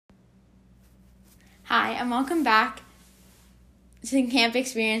Hi, and welcome back to the Camp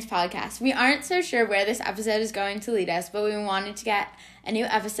Experience podcast. We aren't so sure where this episode is going to lead us, but we wanted to get a new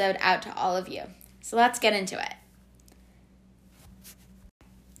episode out to all of you. So let's get into it.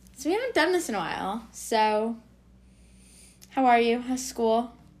 So we haven't done this in a while, so how are you? How's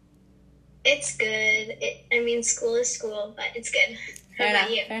school? It's good. School is school, but it's good. How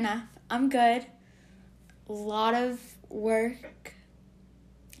about you? Fair enough. I'm good. A lot of work.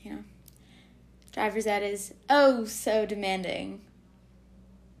 Driver's ed is so demanding.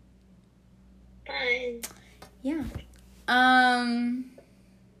 Fun. Yeah.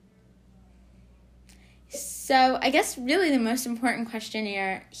 So I guess really the most important question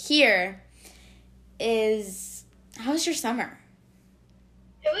here is, how was your summer?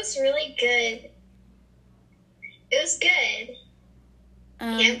 It was really good. It was good.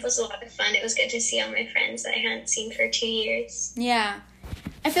 Camp was a lot of fun. It was good to see all my friends that I hadn't seen for 2 years. Yeah.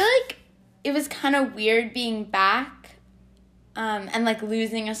 I feel like it was kind of weird being back and,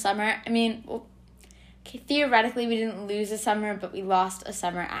 losing a summer. Theoretically, we didn't lose a summer, but we lost a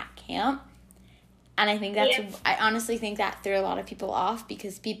summer at camp. And I think I honestly think that threw a lot of people off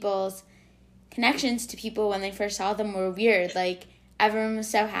because people's connections to people when they first saw them were weird. Everyone was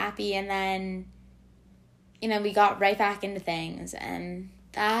so happy, and then, we got right back into things, and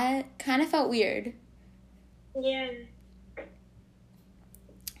that kind of felt weird. Yeah.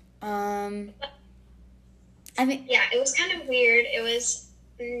 It was kind of weird. It was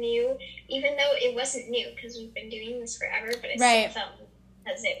new, even though it wasn't new because we've been doing this forever, but it still felt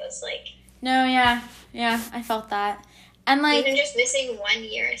as it was No, yeah, I felt that. And even just missing 1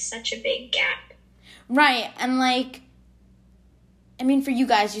 year is such a big gap. Right, and for you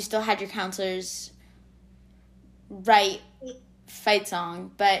guys, you still had your counselors write fight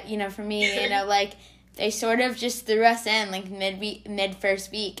song, but, for me, they sort of just threw us in, mid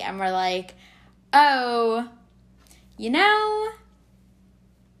first week, and we're like, time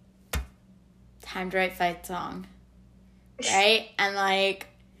to write fight song, right? And,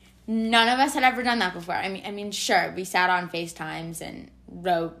 none of us had ever done that before. Sure, we sat on FaceTimes and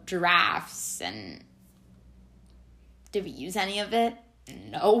wrote drafts, and did we use any of it?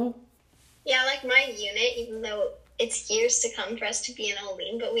 No. Yeah, my unit, even though it's years to come for us to be in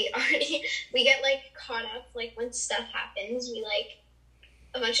Olean, but we get caught up, when stuff happens,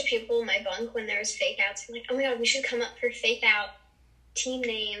 a bunch of people in my bunk, when there was fake outs, were oh my god, we should come up for fake out team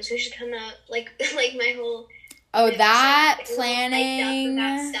names, we should come up, my whole... that planning...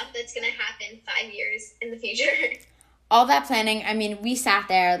 That stuff that's gonna happen 5 years in the future. All that planning, we sat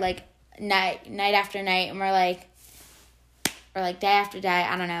there, night after night, and we're day after day,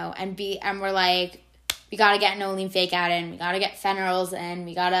 I don't know, and we're we gotta get an Olean fake out in, we gotta get Fenrirls in,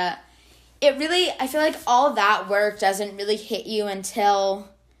 I feel like all of that work doesn't really hit you until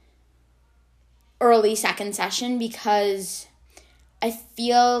early second session, because I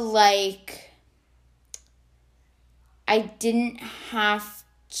feel like I didn't have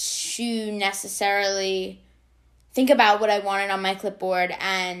to necessarily think about what I wanted on my clipboard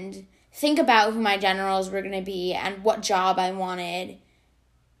and think about who my generals were going to be and what job I wanted.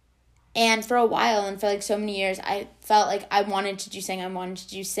 And for a while, and for so many years, I felt like I wanted to do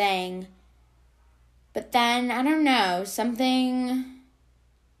sang. But then, I don't know, something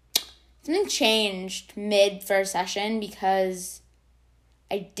changed mid first session because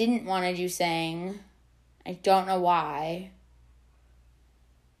I didn't want to do sang. I don't know why.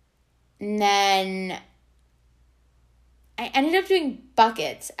 And then I ended up doing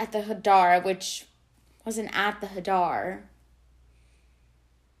buckets at the Hadar, which wasn't at the Hadar.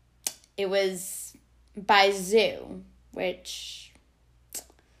 It was by zoo, which...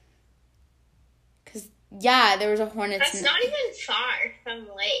 there was a Hornets... That's not even far from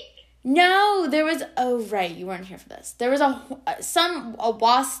the lake. No, there was... Oh, right, you weren't here for this. There was a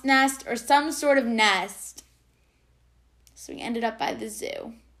wasp nest or some sort of nest. So we ended up by the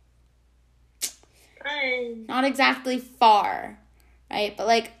zoo. Fun. Not exactly far, right?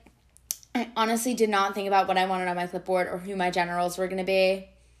 But, I honestly did not think about what I wanted on my clipboard or who my generals were going to be.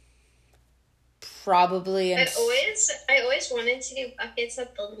 Probably... I always wanted to do buckets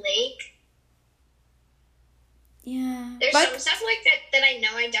at the lake. Yeah. There's some stuff that I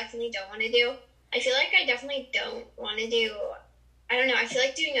know I definitely don't want to do. I feel like I definitely don't want to do... I don't know. I feel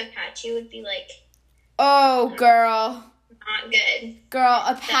like doing Apache would be oh, girl. Not good. Girl,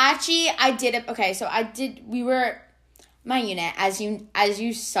 Apache, I did it. Okay, so my unit, as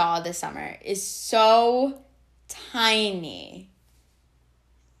you saw this summer, is so tiny.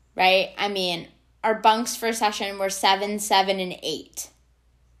 Right? Our bunks for session were 7, 7, and 8.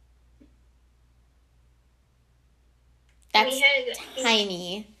 That's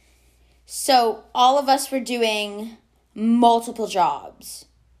tiny. So all of us were doing multiple jobs,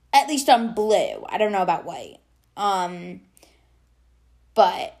 at least on blue. I don't know about white.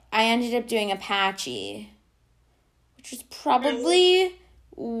 But I ended up doing Apache, which was probably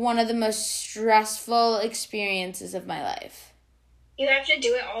one of the most stressful experiences of my life. You have to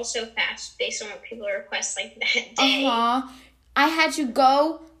do it all so fast based on what people request, like, that day. I had to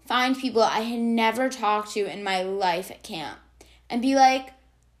go find people I had never talked to in my life at camp and be like,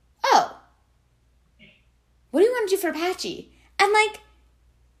 oh, what do you want to do for Apache? And, like,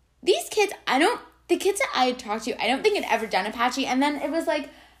 these kids, the kids that I had talked to, I don't think had ever done Apache. And then it was like,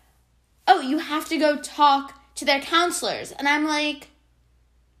 oh, you have to go talk to their counselors. And I'm like,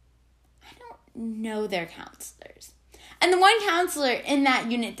 I don't know their counselors. And the one counselor in that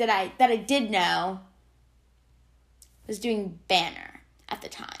unit that I did know was doing Banner at the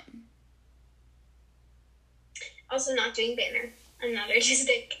time. Also not doing Banner. I'm not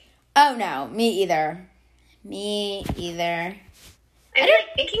artistic. Oh, no. Me either. I'm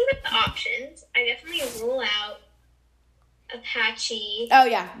like thinking with the options. I definitely rule out Apache. Oh,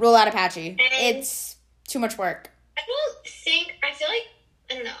 yeah. Rule out Apache. It's too much work. I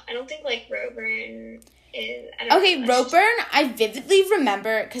don't think like Roburn is. Roburn, I vividly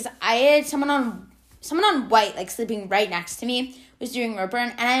remember because I had someone on white, like sleeping right next to me, was doing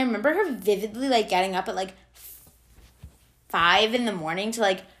Roburn, and I remember her vividly like getting up at like 5 a.m. to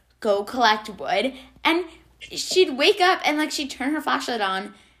like go collect wood, and she'd wake up and like she'd turn her flashlight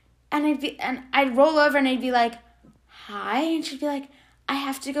on, and I'd roll over and I'd be like, hi, and she'd be like, I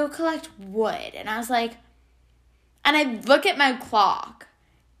have to go collect wood, and I was like, and I'd look at my clock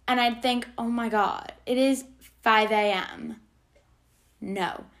and I'd think, oh my god, it is 5 a.m.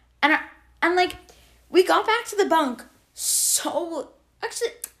 No. And like, we got back to the bunk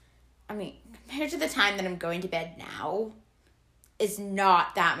compared to the time that I'm going to bed now, is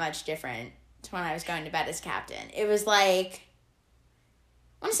not that much different to when I was going to bed as captain. It was like,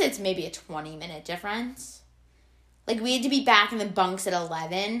 I want to say it's maybe a 20-minute difference. Like, we had to be back in the bunks at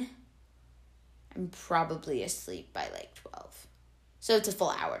 11. I'm probably asleep by like 12. So it's a full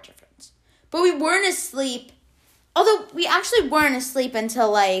hour difference. But we weren't asleep, although we actually weren't asleep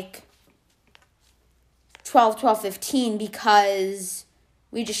until like 12:15 because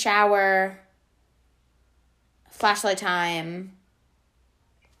we had to shower, flashlight time,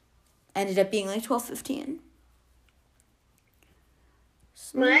 ended up being like 12:15.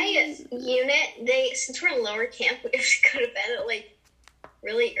 My unit, since we're in lower camp, we have to go to bed at like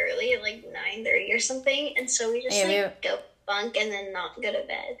really early, at like 9:30 or something, and so we just go bunk and then not go to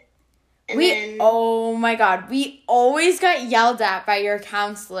bed. Oh my god, we always got yelled at by your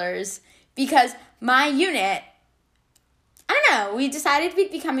counselors because my unit, I don't know, we decided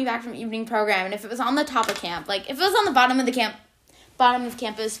we'd be coming back from evening program, and if it was on the top of camp, like if it was on the bottom of camp,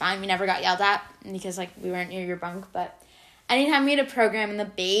 it was fine. We never got yelled at because like we weren't near your bunk, but anytime we had a program in the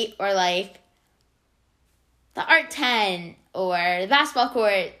bait or like the art tent or the basketball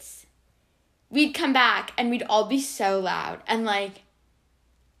courts, we'd come back and we'd all be so loud, and like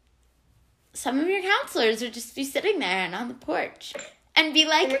some of your counselors would just be sitting there and on the porch and be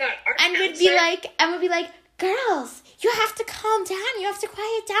like, we'd be like, girls, you have to calm down. You have to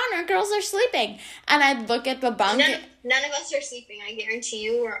quiet down. Our girls are sleeping. And I'd look at the bunk. None of us are sleeping. I guarantee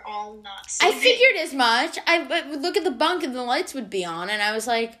you we're all not sleeping. I figured as much. I would look at the bunk and the lights would be on. And I was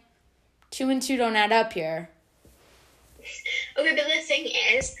like, 2 and 2 don't add up here. Okay, but the thing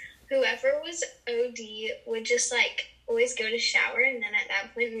is, whoever was OD would just like always go to shower. And then at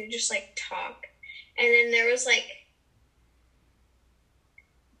that point, we would just like talk. And then there was like...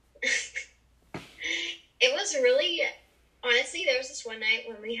 It was really, honestly, there was this one night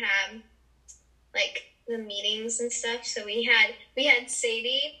when we had, like, the meetings and stuff. So we had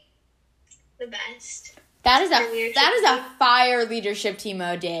Sadie, the best. That is a fire leadership team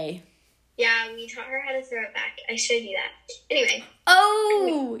day. Yeah, we taught her how to throw it back. I showed you that. Anyway.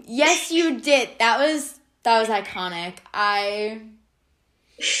 Oh, yes, you did. That was iconic. I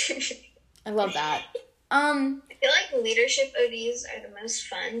love that. I feel like leadership ODs are the most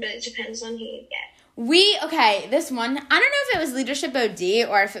fun, but it depends on who you get. This one, I don't know if it was leadership OD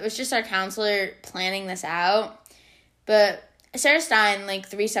or if it was just our counselor planning this out, but Sarah Stein, like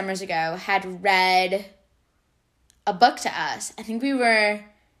 3 summers ago, had read a book to us. I think we were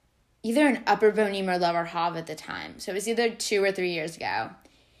either in Upper Boneem or Lower Hov at the time, so it was either 2 or 3 years ago.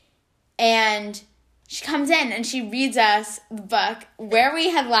 And she comes in and she reads us the book where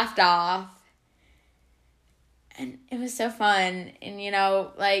we had left off, and it was so fun, and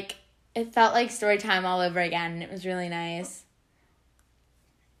like, it felt like story time all over again. It was really nice.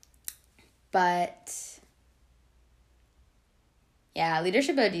 But Yeah,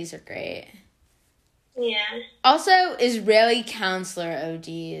 leadership ODs are great. Yeah. Also, Israeli counselor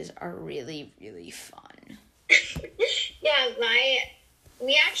ODs are really, really fun. Yeah,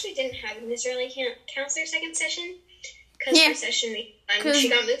 we actually didn't have an Israeli counselor second session because first session she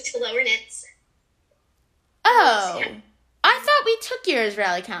got moved to lower knits. Oh, I thought we took your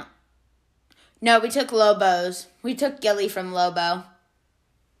Israeli No, we took Lobo's. We took Gilly from Lobo.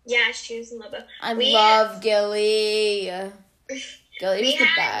 Yeah, she was in Lobo. I love Gilly. Gilly was the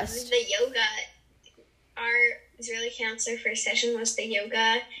best. The yoga. Our Israeli counselor first session was the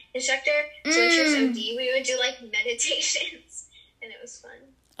yoga instructor. So when she was OD, we would do like meditations, and it was fun.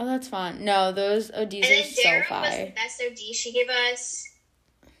 Oh, that's fun. No, those ODs are so fire. And then Dara was the best OD. She gave us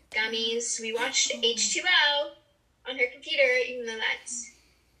gummies. We watched H2O on her computer, even though that's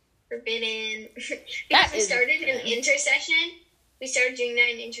forbidden. Because we started in intersession. We started doing that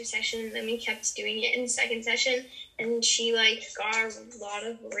in intersession, and then we kept doing it in second session. And she, got a lot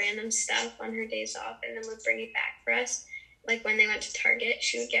of random stuff on her days off and then would bring it back for us. Like, when they went to Target,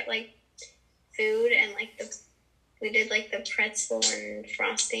 she would get, food and, we did, the pretzel and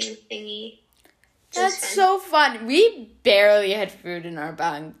frosting thingy. That's so fun. We barely had food in our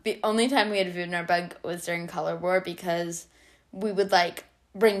bunk. The only time we had food in our bunk was during Color War because we would,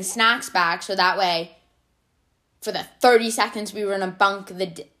 bring snacks back so that way for the 30 seconds we were in a bunk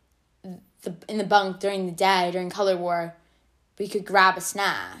in the bunk during the day, during Color War, we could grab a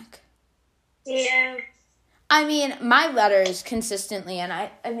snack. Yeah. I mean, my letters consistently, and I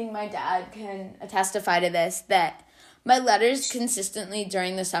think my dad can testify to this, that my letters consistently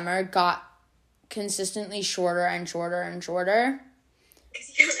during the summer got consistently shorter and shorter and shorter.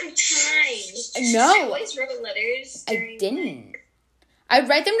 Because you don't have time. No. I always wrote letters. I didn't. I'd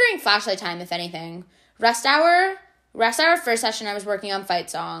write them during flashlight time, if anything. Rest hour first session, I was working on Fight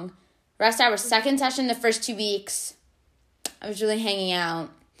Song. Rest hour second session, the first 2 weeks, I was really hanging out.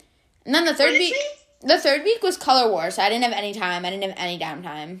 And then the third week was Color War, so I didn't have any time. I didn't have any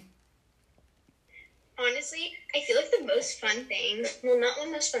downtime. Honestly, I feel like the most fun thing, well, not the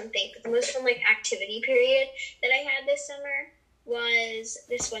most fun thing, but the most fun, activity period that I had this summer was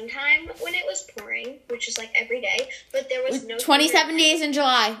this one time when it was pouring, which is, every day, but there was no... 27 days in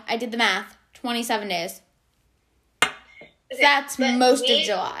July. I did the math. 27 days. Okay, that's most of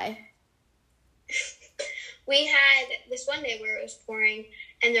July. We had this one day where it was pouring,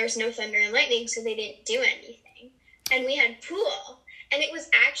 and there was no thunder and lightning, so they didn't do anything. And we had pool, and it was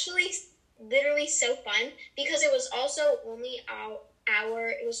actually literally so fun, because it was also only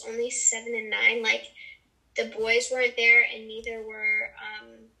it was only 7 and 9, the boys weren't there, and neither were,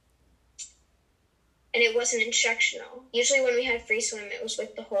 and it wasn't instructional. Usually when we had free swim, it was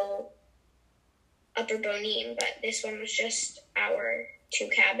with the whole Upper Bonin, but this one was just our 2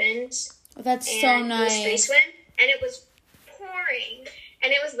 cabins. Oh, that's so nice. It was free swim, and it was pouring,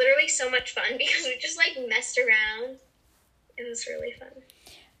 and it was literally so much fun because we just messed around. It was really fun.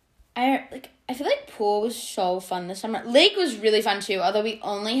 I feel like pool was so fun this summer. Lake was really fun too, although we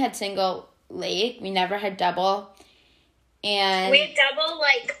only had single lake. We never had double. And we had double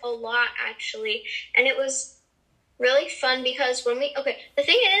a lot actually, and it was really fun because the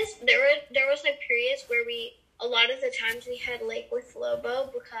thing is there was periods where a lot of the times we had lake with Lobo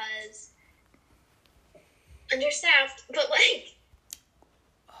because understaffed, but we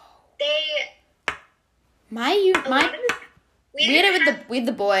had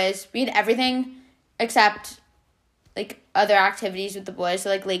the boys. We had everything except other activities with the boys. So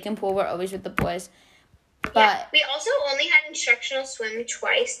lake and pool were always with the boys. But yeah, we also only had instructional swim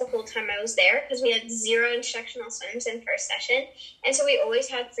twice the whole time I was there because we had 0 instructional swims in first session, and so we always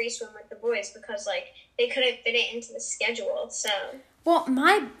had free swim with the boys because they couldn't fit it into the schedule. So well,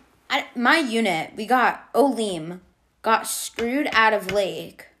 my unit, we got Olim got screwed out of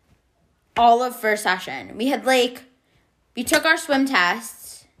lake all of first session. We had we took our swim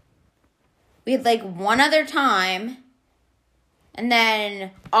tests. We had one other time. And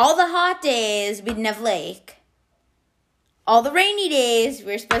then all the hot days, we didn't have lake. All the rainy days,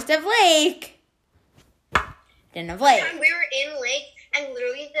 we were supposed to have lake. Didn't have lake. We were in lake, and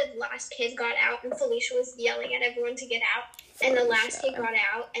literally the last kid got out, and Felicia was yelling at everyone to get out. And the last kid got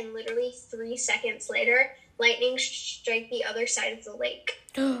out, and literally 3 seconds later, lightning struck the other side of the lake.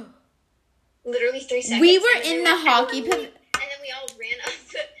 Literally 3 seconds. We were in the hockey pit. And then we all ran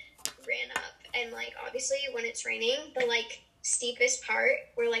up. And, obviously, when it's raining, the, steepest part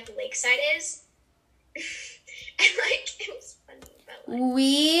where lakeside is and it was funny but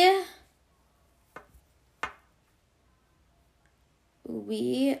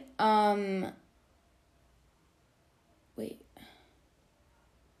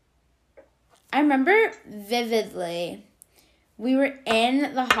I remember vividly we were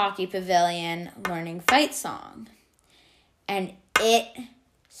in the hockey pavilion learning fight song. And it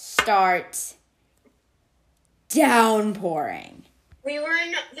starts downpouring. We were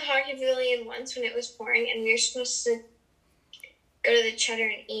in the hockey pavilion once when it was pouring, and we were supposed to go to the Cheddar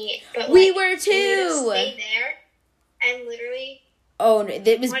and eat. But we were too. We made us stay there, and literally. Oh,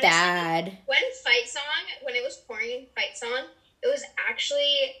 it was bad. When it was pouring in fight song, it was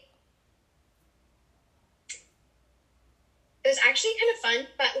actually kind of fun.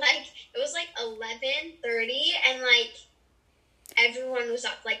 But like, it was like 11:30, and like everyone was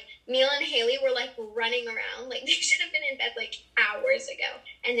up. Like Mila and Haley were like running around. Like they should have been in bed like hours ago.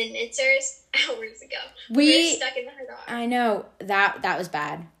 And the Knitzers hours ago. We were stuck in the hot dog. I know that was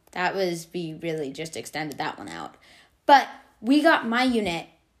bad. We really just extended that one out. But my unit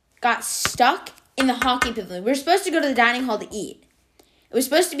got stuck in the hockey pavilion. We were supposed to go to the dining hall to eat. It was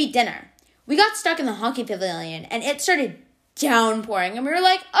supposed to be dinner. We got stuck in the hockey pavilion and it started downpouring. And we were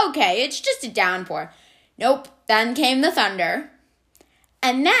like, okay, it's just a downpour. Nope. Then came the thunder.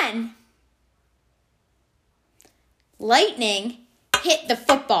 And then lightning hit the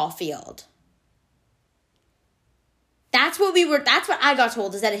football field. That's what I got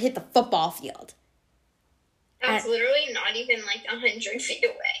told, is that it hit the football field. That's literally not even like 100 feet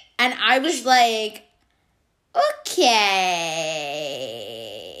away. And I was like, okay.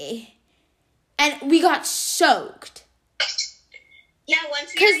 And we got soaked. Yeah,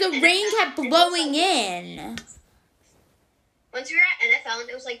 because the rain kept blowing in. Once we were at NFL and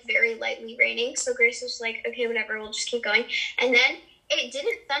it was like very lightly raining, so Grace was like, okay, whatever, we'll just keep going. And then it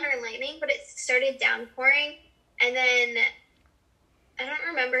didn't thunder and lightning, but it started downpouring. And then I don't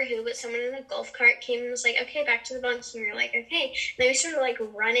remember who, but someone in a golf cart came and was like, okay, back to the bunks. And we were like, okay. And then we started like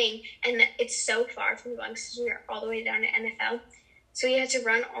running, and it's so far from the bunks because we were all the way down to NFL. So we had to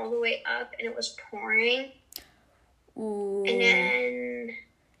run all the way up, and it was pouring. Ooh. And then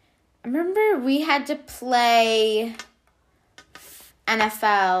I remember we had to play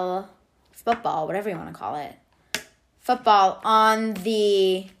NFL football, whatever you want to call it. Football on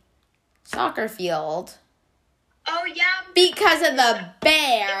the soccer field. Oh, yeah. Because of the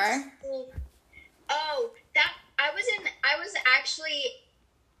bear. Oh, I was actually,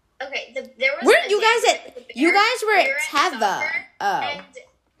 okay, there was Weren't you guys you guys were at Teva. And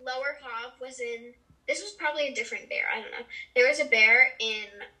Lower Hob was in, this was probably a different bear, I don't know. There was a bear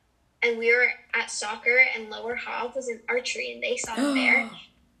and we were at soccer, and Lower Hob was in archery, and they saw the bear.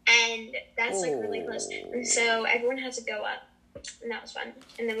 And that's like really close. And so everyone had to go up. And that was fun.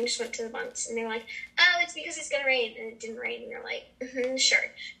 And then we just went to the bunks, and they were like, oh, it's because it's going to rain. And it didn't rain. And we were like,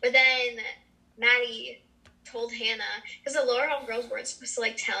 sure. But then Maddie told Hannah, because the Lower Hall girls weren't supposed to,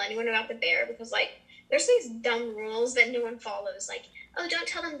 like, tell anyone about the bear, because, like, there's these dumb rules that no one follows. Like, oh, don't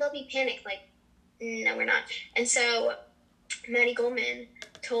tell them, they'll be panicked. Like, no, we're not. And so Maddie Goldman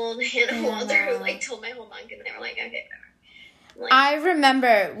told Hannah Walter, who, like, told my whole bunk, and they were like, okay, whatever. Like, I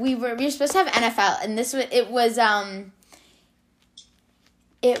remember we were supposed to have NFL, and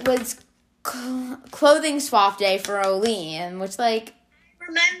it was clothing swap day for Olean, which, like... I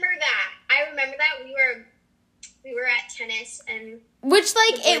remember that. We were at tennis, and... Which,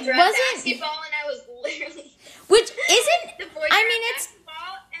 like, it wasn't... basketball, and I was literally... Which isn't... the boys it's...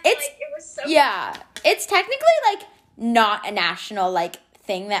 And, it's... Like, it was so... Yeah. It's technically, like, not a national, like,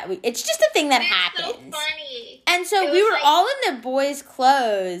 thing that we... It's just a thing that happens. It's so funny. And so we were like, all in the boys'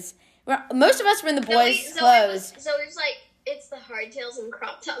 clothes. Most of us were in the boys' clothes. So it was like... It's the hardtails and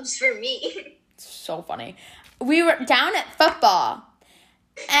crop tops for me. It's so funny. We were down at football,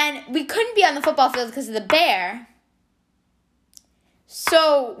 and we couldn't be on the football field because of the bear.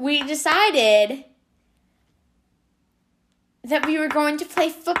 So we decided that we were going to play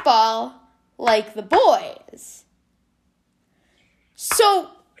football like the boys. So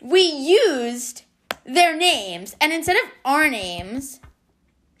we used their names, and instead of our names...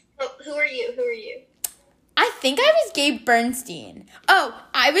 Oh, who are you? I think I was Gabe Bernstein. Oh,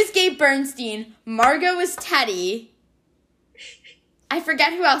 I was Gabe Bernstein. Margot was Teddy. I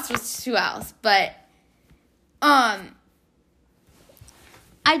forget who else, but I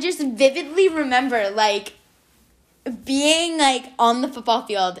just vividly remember, like, being, like, on the football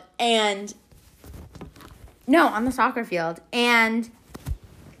field on the soccer field, and,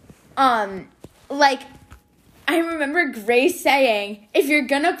 like, I remember Grace saying, if you're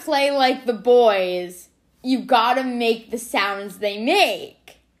gonna play like the boys... You gotta make the sounds they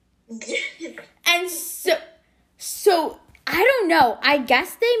make. And so, I don't know. I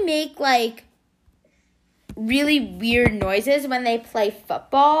guess they make, like, really weird noises when they play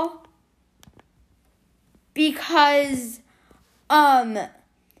football. Because,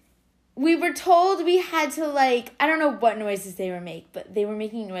 we were told we had to, like, I don't know what noises they were making, but they were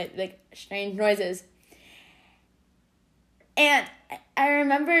making, like, strange noises. And I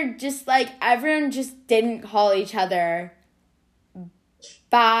remember just, like, everyone just didn't call each other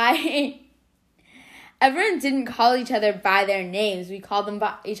by... Everyone didn't call each other by their names. We called them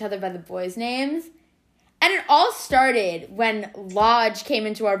each other by the boys' names. And it all started when Lodge came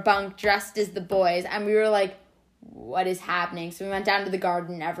into our bunk dressed as the boys, and we were like, what is happening? So we went down to the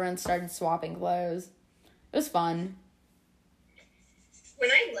garden, and everyone started swapping clothes. It was fun.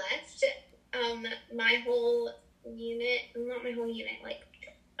 When I left, my whole unit, not my whole unit, like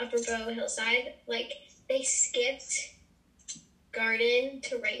Upper Bow Hillside, like, they skipped garden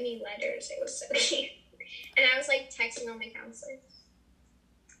to write me letters. It was so cute. And I was, like, texting all my counselors.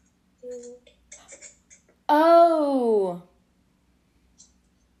 Oh.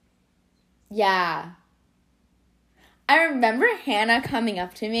 Yeah. I remember Hannah coming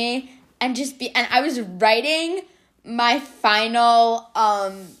up to me and and I was writing my final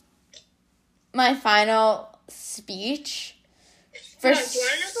speech for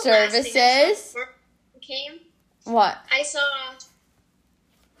services. Came? What? I saw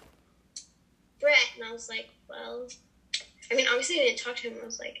Brett, and I was like, well, I mean, obviously I didn't talk to him. I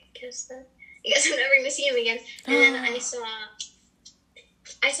was like, I guess I'm never going to see him again. And then I saw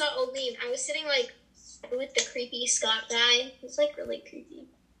Oline. I was sitting, like, with the creepy Scott guy. He's, like, really creepy.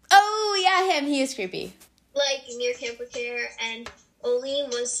 Oh, yeah, him. He is creepy. Like, near Camper Care, and Oline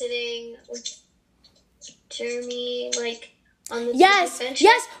was sitting with Jeremy, like, on the bench.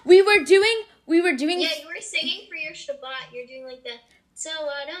 Yes, we were doing... Yeah, you were singing for your Shabbat. You're doing, like, the... So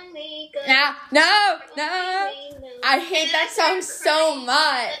I don't make a... No. I hate that song so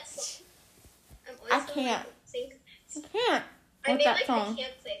much. I can't. I made, like, the camp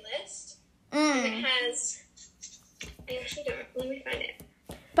playlist. And it has... I actually don't... Let me find it.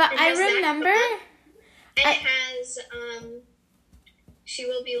 But I remember... And it has, She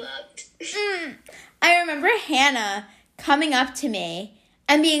Will Be Loved. I remember Hannah coming up to me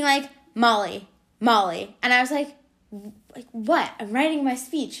and being like, Molly. And I was like, what? I'm writing my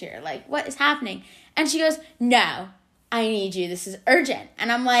speech here. Like, what is happening? And she goes, no, I need you. This is urgent.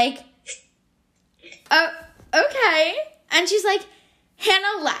 And I'm like, oh, okay. And she's like,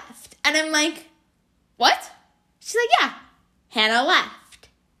 Hannah left. And I'm like, what? She's like, yeah, Hannah left.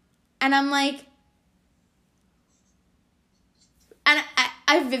 And I'm like, and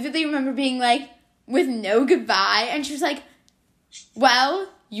I vividly remember being like, with no goodbye. And she was like, well,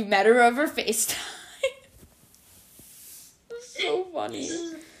 you met her over FaceTime. So funny.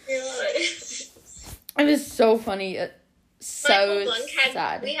 It was so funny. So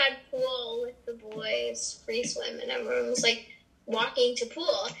sad. We had pool with the boys, free swim, and everyone was, like, walking to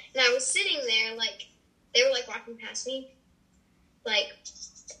pool. And I was sitting there, like, they were, like, walking past me. Like,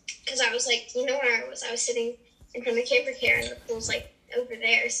 because I was, like, you know where I was? I was sitting in front of Camper Care, and the pool's, like, over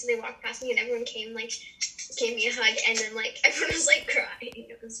there. So they walked past me, and everyone came, like, gave me a hug, and then, like, everyone was, like, crying.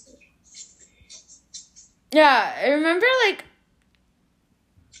 It was funny. Yeah, I remember, like,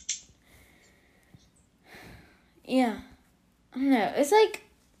 yeah, I don't know,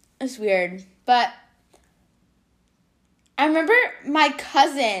 it's weird, but I remember my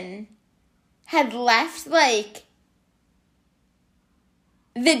cousin had left, like,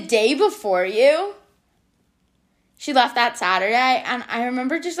 the day before you. She left that Saturday, and I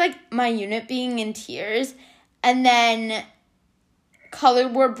remember just, like, my unit being in tears, and then color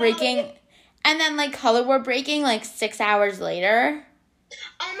war breaking, like, 6 hours later.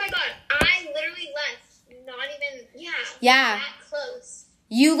 Oh my god, I literally left. Not even, yeah. That close.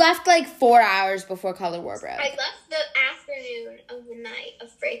 You left, like, 4 hours before color war broke. I left the afternoon of the night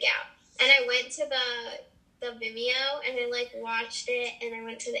of Breakout, and I went to the Vimeo, and I, like, watched it, and I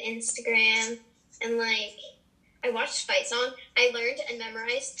went to the Instagram, and, like, I watched Fight Song. I learned and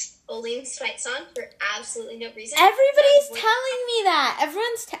memorized Oline's Fight Song for absolutely no reason. Everybody's telling me that.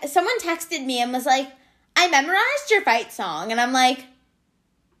 Someone texted me and was like, I memorized your Fight Song, and I'm like,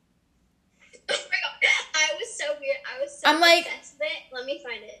 oh my god, I was so weird. I was so obsessed with it. Let me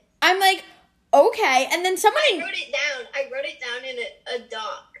find it. I'm like, okay. And then I wrote it down. I wrote it down in a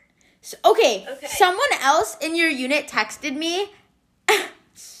doc. So, okay. Someone else in your unit texted me.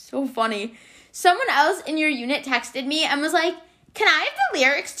 So funny. Someone else in your unit texted me and was like, can I have the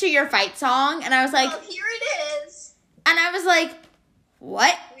lyrics to your Fight Song? And I was like, oh, here it is. And I was like,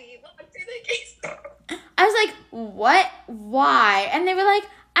 what? We walked through the gates. I was like, what? Why? And they were like,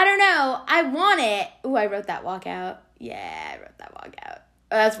 I don't know. I want it. Ooh, I wrote that walkout. Yeah, I wrote that walkout.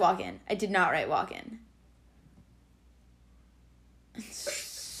 Oh, that's walk-in. I did not write walk-in. It's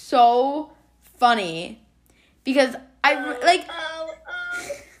so funny because I, like...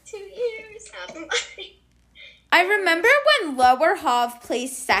 2 years. I remember when Lower Hov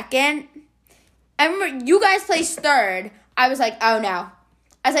placed second. I remember you guys placed third. I was like, oh no.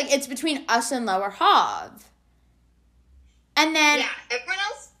 I was like, it's between us and Lower Hov. And then... Yeah, everyone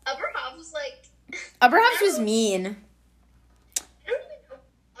else, Upper Hov was like... Upper Hov was mean. I don't even know.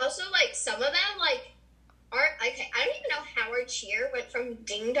 Also, like, some of them, like, aren't... Okay, I don't even know how our cheer went from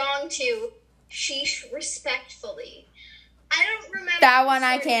ding dong to sheesh respectfully. I don't remember. That one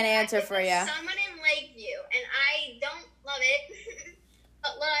I can't answer for you. Someone in Lakeview, and I don't love it.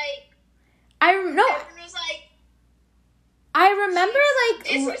 But, like... Everyone was like... I remember, like...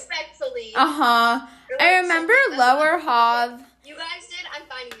 Disrespectfully. Uh-huh. I remember Lower Hov. You guys did? I'm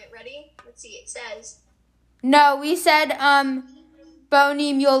finding it. Ready? Let's see. It says... No, we said,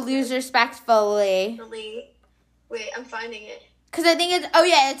 Boneem, you'll lose respectfully. Wait, I'm finding it. Because I think it's... Oh,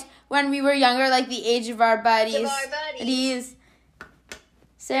 yeah, it's when we were younger, like the age of our buddies.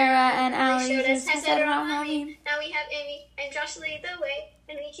 Sarah and Allie. Showed us Now we have Amy and Josh lead the way.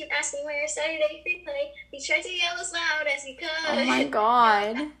 And we keep asking where Saturday free play. We tried to yell as loud as we could. Oh my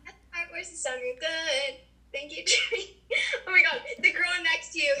god. Our voices sounded good. Thank you, Jimmy. Oh my god, the girl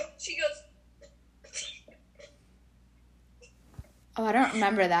next to you, she goes... Oh, I don't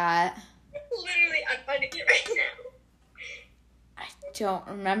remember that. Literally, I'm finding it right now. I don't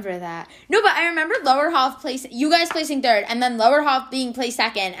remember that. No, but I remember Lower Hov you guys placing third, and then Lower Hov being placed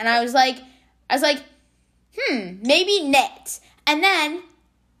second, and I was like, maybe knit. And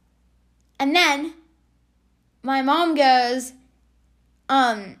then my mom goes,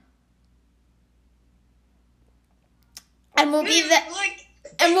 and we'll be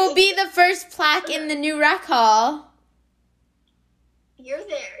the first plaque in the new rec hall. You're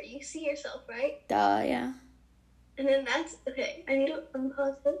there. You see yourself, right? Duh, yeah. And then that's okay. I need to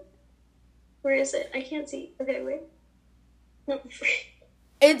unpause it. Where is it? I can't see. Okay, wait. No.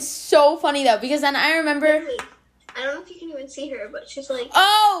 It's so funny though, because then I remember. Wait. I don't know if you can even see her, but she's like...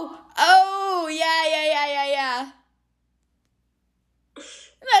 Oh, yeah.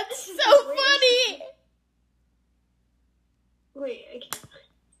 That's so funny. Wait,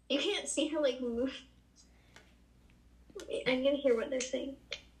 you can't see her, like, move. Wait, I'm gonna hear what they're saying.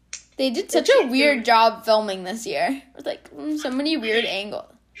 They did such a weird job filming this year. With, like, so many weird angles.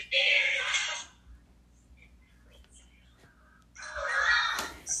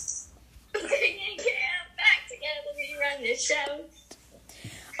 This show.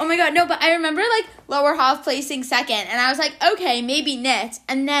 Oh my god, no, but I remember like Lower Hov placing second, and I was like, okay, maybe knit.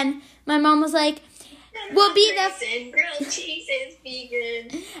 And then my mom was like, we'll be the grilled cheese is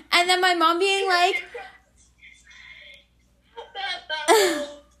vegan. And then my mom being like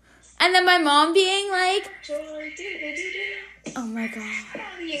and then my mom being like, oh my god.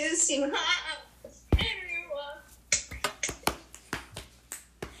 You seem hot.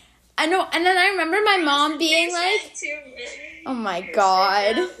 I know, and then I remember my mom being like, oh my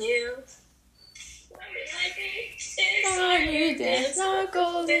god.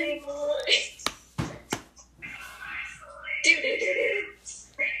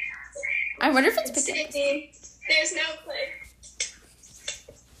 I wonder if it's picking up. There's no play.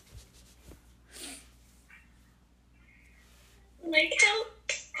 Like, help.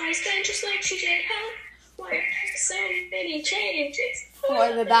 I was going just like TJ, help. Why are so many changes?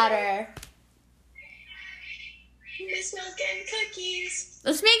 For the better. Miss Milk and Cookies.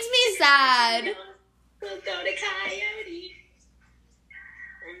 This makes me sad. We'll go to Coyote.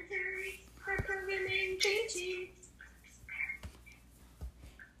 And hurry, our program ain't changing.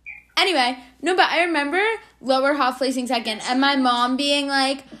 Anyway, no, but I remember Lower Hov placing second, and my mom being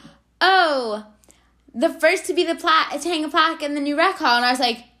like, oh, the first to be the to hang a plaque in the new rec hall. And I was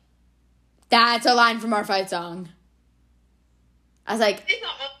like, that's a line from our fight song. I was like...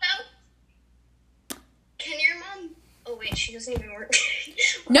 Can your mom... Oh, wait, she doesn't even work.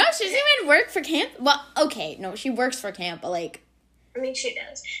 No, she doesn't even work for camp. Well, okay, no, she works for camp, but, like... I mean, she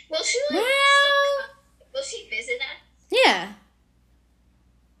does. Will she, like... Will she visit us? Yeah.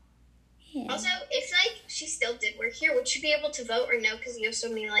 Also, if, like, she still did work here, would she be able to vote or no? Because you have so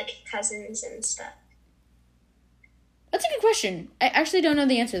many, like, cousins and stuff. That's a good question. I actually don't know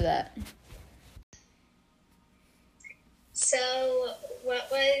the answer to that. So, what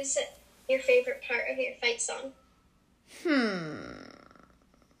was your favorite part of your fight song?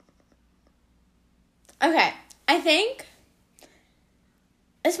 Okay, I think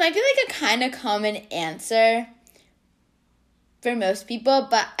this might be like a kind of common answer for most people,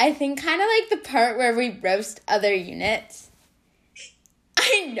 but I think kind of like the part where we roast other units.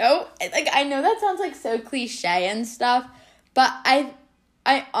 I know that sounds like so cliche and stuff, but I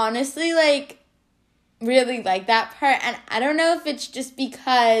honestly like really like that part, and I don't know if it's just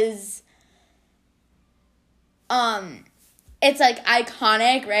because it's, like,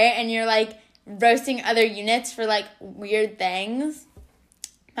 iconic, right? And you're, like, roasting other units for, like, weird things.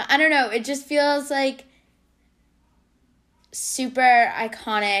 But I don't know. It just feels, like, super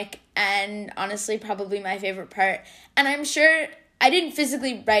iconic and honestly probably my favorite part. And I'm sure I didn't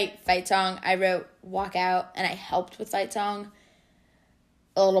physically write Fight Song. I wrote Walkout and I helped with Fight Song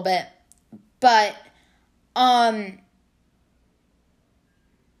a little bit. But I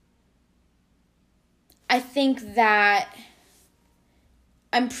think that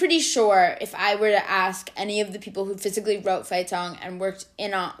I'm pretty sure if I were to ask any of the people who physically wrote Fight Song and worked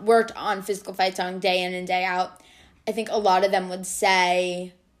on physical Fight Song day in and day out, I think a lot of them would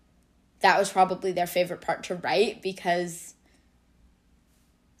say that was probably their favorite part to write because...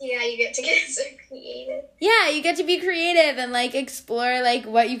 Yeah, you get to get so creative. Yeah, you get to be creative and, like, explore, like,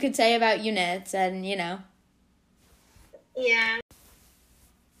 what you could say about units and, you know. Yeah.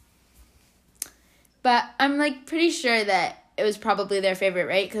 But I'm, like, pretty sure that it was probably their favorite,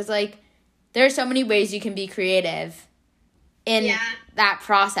 right? Because, like, there are so many ways you can be creative in that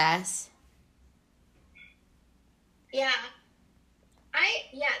process. Yeah.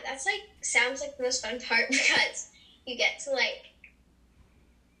 That's, like, sounds like the most fun part because you get to, like,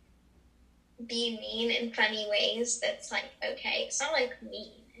 be mean in funny ways that's, like, okay. It's not, like,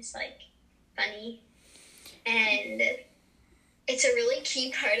 mean. It's, like, funny. And it's a really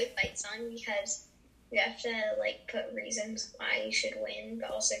key part of Fight Song because you have to, like, put reasons why you should win,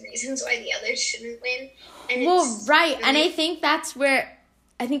 but also reasons why the others shouldn't win. And right. Really... And I think that's where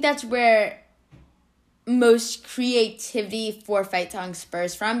most creativity for Fight Song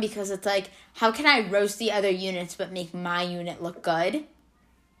spurs from because it's like, how can I roast the other units but make my unit look good?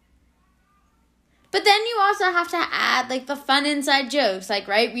 But then you also have to add, like, the fun inside jokes. Like,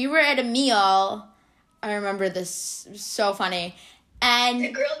 right? We were at a meal. I remember this. It was so funny. And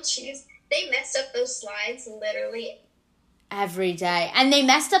the grilled cheese, they messed up those slides literally every day. And they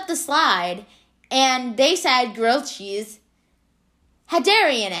messed up the slide. And they said grilled cheese had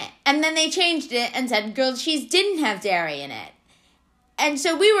dairy in it. And then they changed it and said grilled cheese didn't have dairy in it. And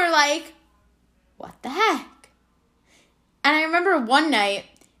so we were like, what the heck? And I remember one night,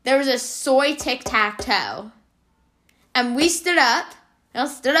 there was a soy tic-tac-toe. And we stood up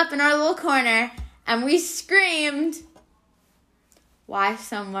in our little corner, and we screamed, why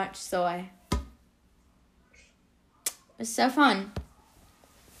so much soy? It was so fun.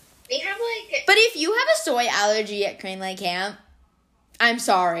 We have, like... But if you have a soy allergy at Crane Lake Camp, I'm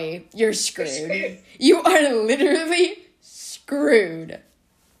sorry, you're screwed. You are literally screwed.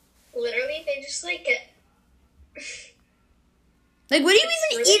 Literally, they just, like... Like, what do you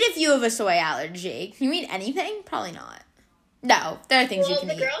even eat if you have a soy allergy? Can you eat anything? Probably not. No, there are things you can eat.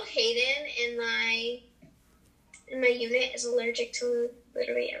 Well, the girl Hayden in my unit is allergic to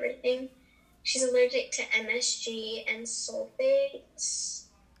literally everything. She's allergic to MSG and sulfates.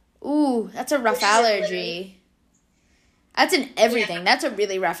 Ooh, that's a rough allergy. That's in everything. Yeah. That's a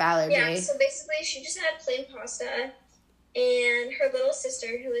really rough allergy. Yeah, so basically she just had plain pasta, and her little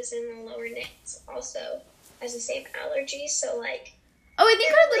sister, who is in the lower knits, also has the same allergy, so, like... Oh, I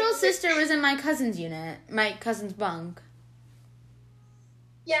think her little sister was in my cousin's unit. My cousin's bunk.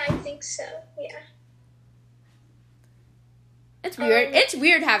 Yeah, I think so. Yeah. It's weird. It's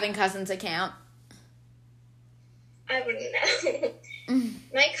weird having cousins at camp. I wouldn't know.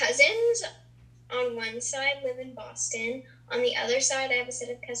 My cousins on one side live in Boston. On the other side, I have a set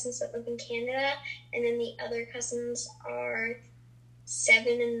of cousins that live in Canada. And then the other cousins are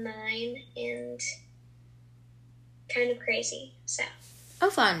 7 and 9 and kind of crazy. So. Oh,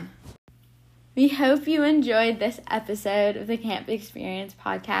 fun. We hope you enjoyed this episode of the Camp Experience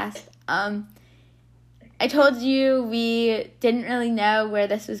podcast. I told you we didn't really know where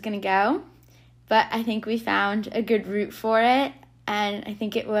this was going to go, but I think we found a good route for it, and I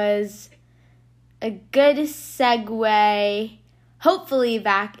think it was a good segue, hopefully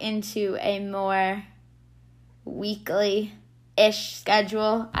back into a more weekly-ish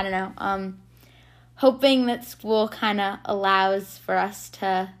schedule. I don't know. Hoping that school kind of allows for us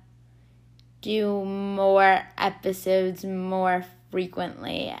to do more episodes more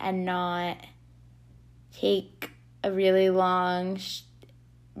frequently and not take a really long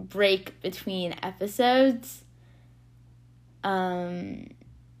break between episodes.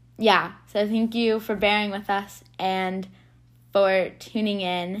 Yeah, so thank you for bearing with us and for tuning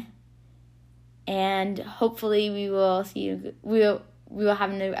in. And hopefully we will see you. We will have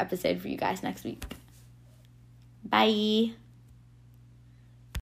a new episode for you guys next week. Bye.